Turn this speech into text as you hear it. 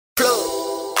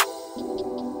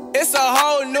It's a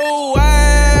whole new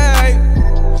way.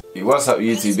 What's up,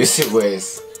 YouTube? This is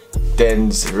boys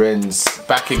Denz&Renz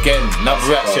back again. Another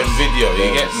reaction video.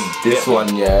 You get me? This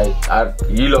one, yeah.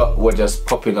 You lot were just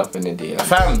popping up in the DM.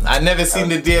 Fam, I never seen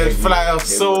the DM fly off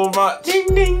so much.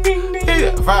 Ding ding ding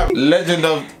ding. Fam, legend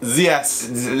of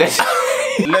ZeZe.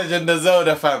 Legend of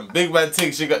Zelda, fam. Big man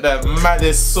thing, she got the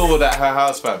maddest sword at her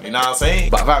house, fam. You know what I'm saying?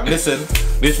 But fam, listen,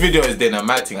 this video is doing a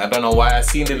mad thing. I don't know why I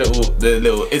seen the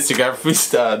little Instagram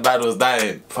freestyle and man was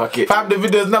dying. Fuck it. Fam, the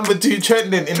video is #2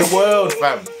 trending in the world,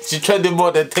 fam. She trending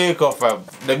more than Takeoff, fam.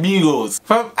 The Migos.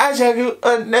 Fam,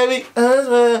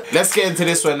 IShakuOnTheBeatAsWell. Let's get into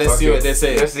this one. Let's see what they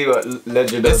say. Let's see what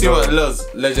Legend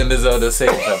Legend of Zelda say,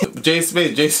 fam. J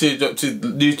dropped his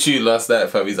new tune last night,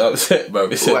 fam. He's upset, bro.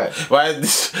 He said, why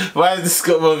is this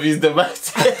got more views than my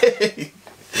take?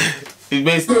 He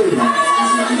basically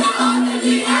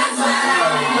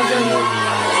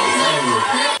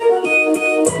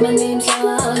My name's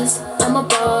Lost, I'm a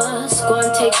boss. Go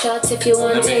and take shots if you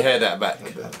want. Let me hear that back.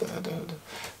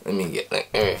 Let me get like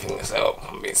everything that's out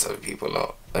so people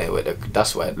know. Hey, wait,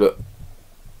 that's why. Look.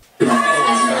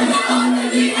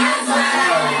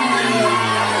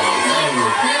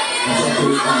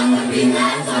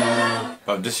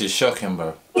 Oh, this is shocking,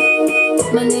 bro.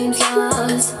 My name's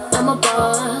Lost, I'm a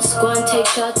boss. Go and take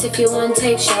shots if you want,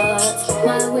 take shots.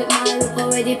 My whip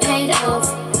already paid off.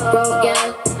 Broke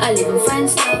gal, I live in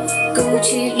friends stuff.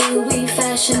 Gucci, Louis,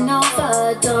 fashion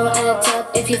over. Don't act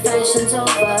up if your fashion's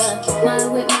over. My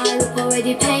whip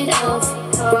already paid off.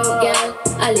 Broke gal,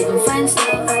 I live in friends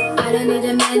stuff. I don't need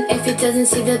a man if he doesn't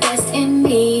see the best in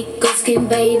me. Good skin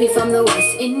baby from the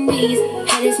West Indies.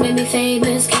 Haters made me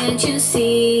famous, can't you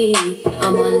see?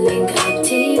 I'm on Link Up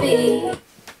TV.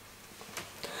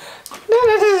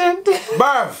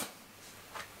 Bruv,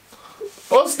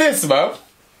 what's this, bruv?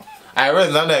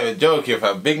 I'm not even joking,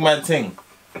 fam. Big man thing.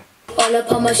 All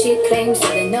up on my shit claims that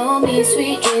they know me.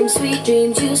 Sweet dreams,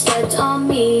 you stepped on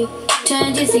me.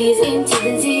 Turned your Z's into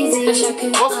the ZeZe.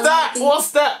 What's that? What's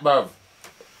that, bruv?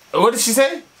 What did she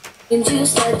say? You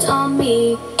stepped on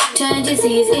me. Turned your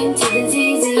Z's into the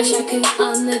ZeZe.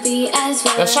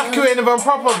 IShakuOnTheBeatAsWell. The Shaku ain't even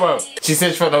proper, bro. She said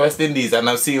she's from the West Indies, and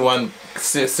I've seen one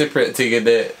separate thing in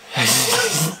there.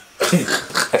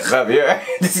 Fam, you're right.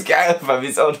 This guy, fam,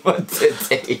 is on one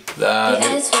today.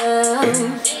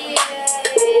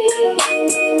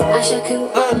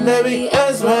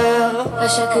 IShakuOnTheBeatAsWell.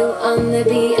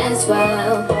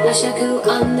 IShakuOnTheBeatAsWell.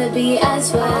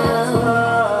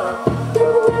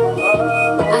 IShakuOnTheBeatAsWell.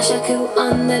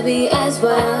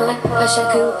 IShakuOnTheBeatAsWell.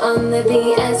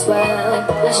 IShakuOnTheBeatAsWell.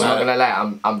 I'm not gonna lie,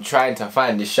 I'm trying to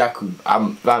find the Shaku.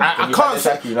 I can't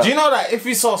say. Do you know that if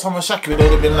you saw someone Shaku, it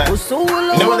would have been like, you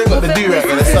know when they got the do-rag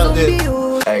and they start doing.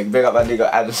 Hey, big up my nigga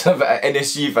Adam at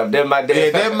NSG, fam. Them man there.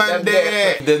 Yeah, them man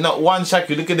there. There's not one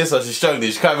Shaku. Look at this one, she's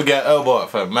struggling. She can't even get her elbow up,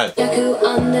 fam, man.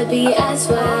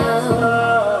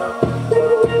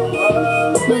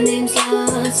 IShakuOnTheBeatAsWell. My name's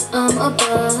Lost, I'm a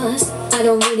boss. I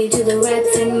don't really do the rap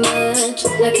thing much.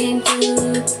 I came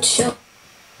through to show.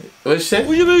 What she said?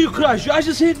 What do you mean you crash? I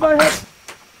just hit my head.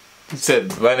 He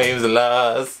said, my name's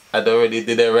Lost. I don't really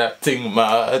do the rap thing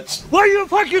much. Why you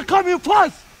fucking coming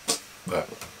fast? But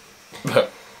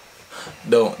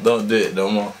don't do it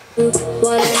no more.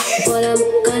 What I'm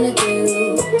gonna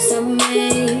do? Some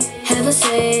may have a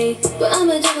say, but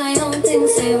I'ma do my own thing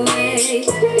same way.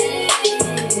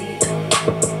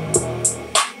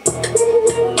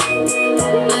 I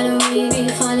don't really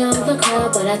follow the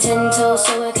crowd, but I 10 toes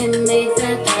so I can make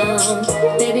that pound.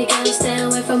 Baby girl, stay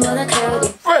away from all the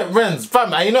crowd. Right, Renz,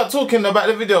 fam, are you not talking about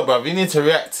the video, bruv? You need to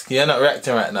react. You're not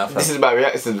reacting right now, fam. This is about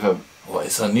reaction, fam. What,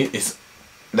 it's on you? It's...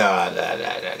 Nah,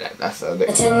 that's on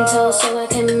it. 10 toes so I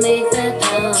can make that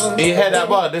pound. You hear that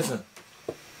bar? Listen.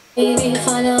 Baby,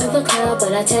 follow the crowd,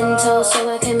 but I 10 toes so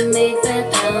I can make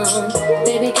that pound.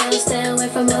 Baby girl, stay away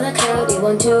from all the crowd. You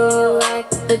won't do you right,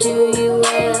 but do you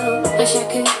well.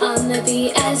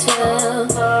 IShakuOnTheBeatAsWell.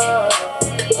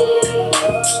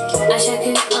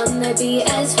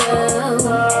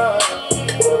 IShakuOnTheBeatAsWell.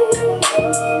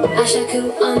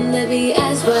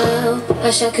 IShakuOnTheBeatAsWell.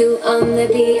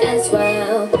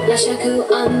 IShakuOnTheBeatAsWell.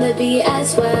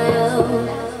 IShakuOnTheBeatAsWell.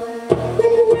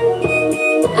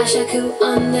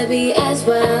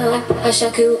 IShakuOnTheBeatAsWell.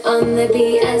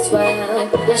 IShakuOnTheBeatAsWell.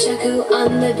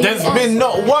 IShakuOnTheBeatAsWell. There's been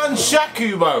not one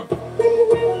Shaku, bro.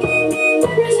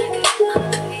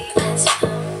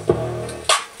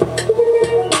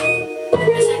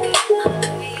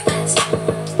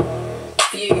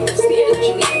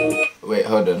 Wait,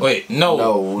 hold on. Wait,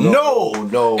 no.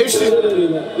 No. If she...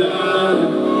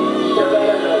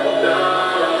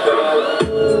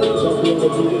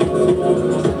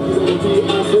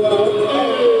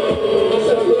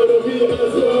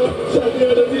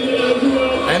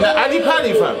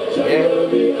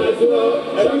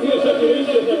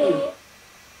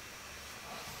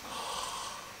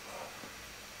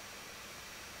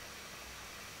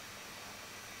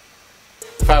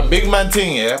 Fam, big man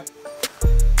thing, yeah?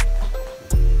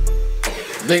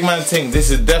 Big man thing,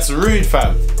 that's rude,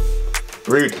 fam.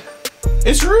 Rude.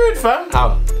 It's rude, fam.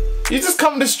 How? You just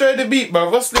come destroy the beat, bro.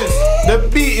 What's this? The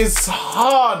beat is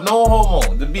hard, no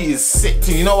homo. The beat is sick.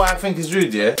 You know why I think it's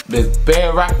rude, yeah? There's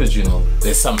bare rappers, you know.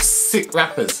 There's some sick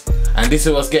rappers. And this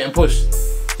is what's getting pushed.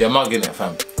 You're mugging it,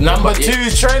 fam. Number 2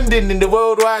 is trending in the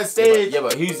worldwide stage. Yeah,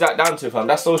 but who's that down to, fam?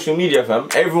 That's social media, fam.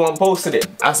 Everyone posted it.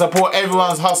 I support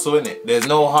everyone's hustle, innit? There's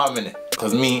no harm in it.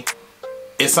 Cause me,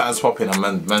 if something's popping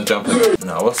and man jumping.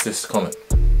 Now, what's this comment?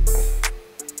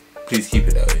 Please keep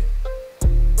it that way.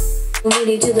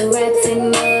 Really do the rap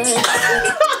thing,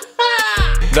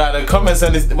 Nah, the comments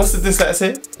and this. What's the dislike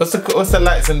say? What's the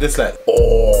likes and dislikes?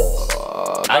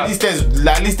 Oh, at least there's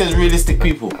realistic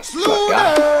people.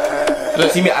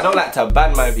 Look, see me, I don't like to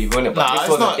bad mind people, innit? But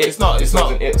Nah, it's not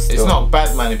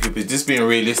bad minding people. It's just being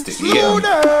realistic. You get me?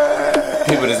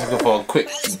 People just looking for a quick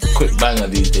banger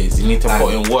these days. You need to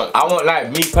put in work. I won't lie,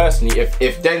 me personally,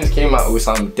 if Denz came out with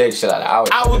some dead shit like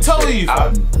that, I would tell you,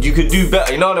 fam. You could do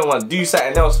better. You know the one, do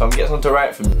something else, fam. Get something to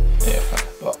write for me. Yeah, fam.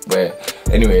 But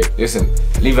anyway, listen,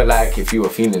 leave a like if you were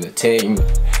feeling the ting.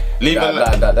 Leave a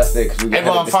like. That's it.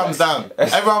 Everyone thumbs down.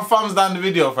 Everyone thumbs down the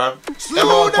video, fam.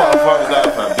 Everyone put a thumbs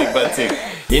down, fam. Big bad thing.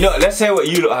 You know, let's hear what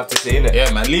you lot have to say, innit? Yeah,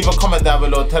 man. Leave a comment down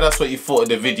below. Tell us what you thought of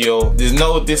the video. There's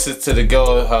no disses to the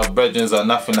girl, her brethren, or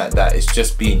nothing like that. It's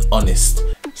just being honest.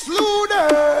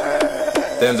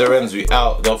 Denz&Renz, we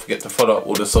out. Don't forget to follow up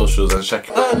all the socials and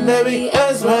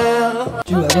ShakuOnTheBeatAsWell.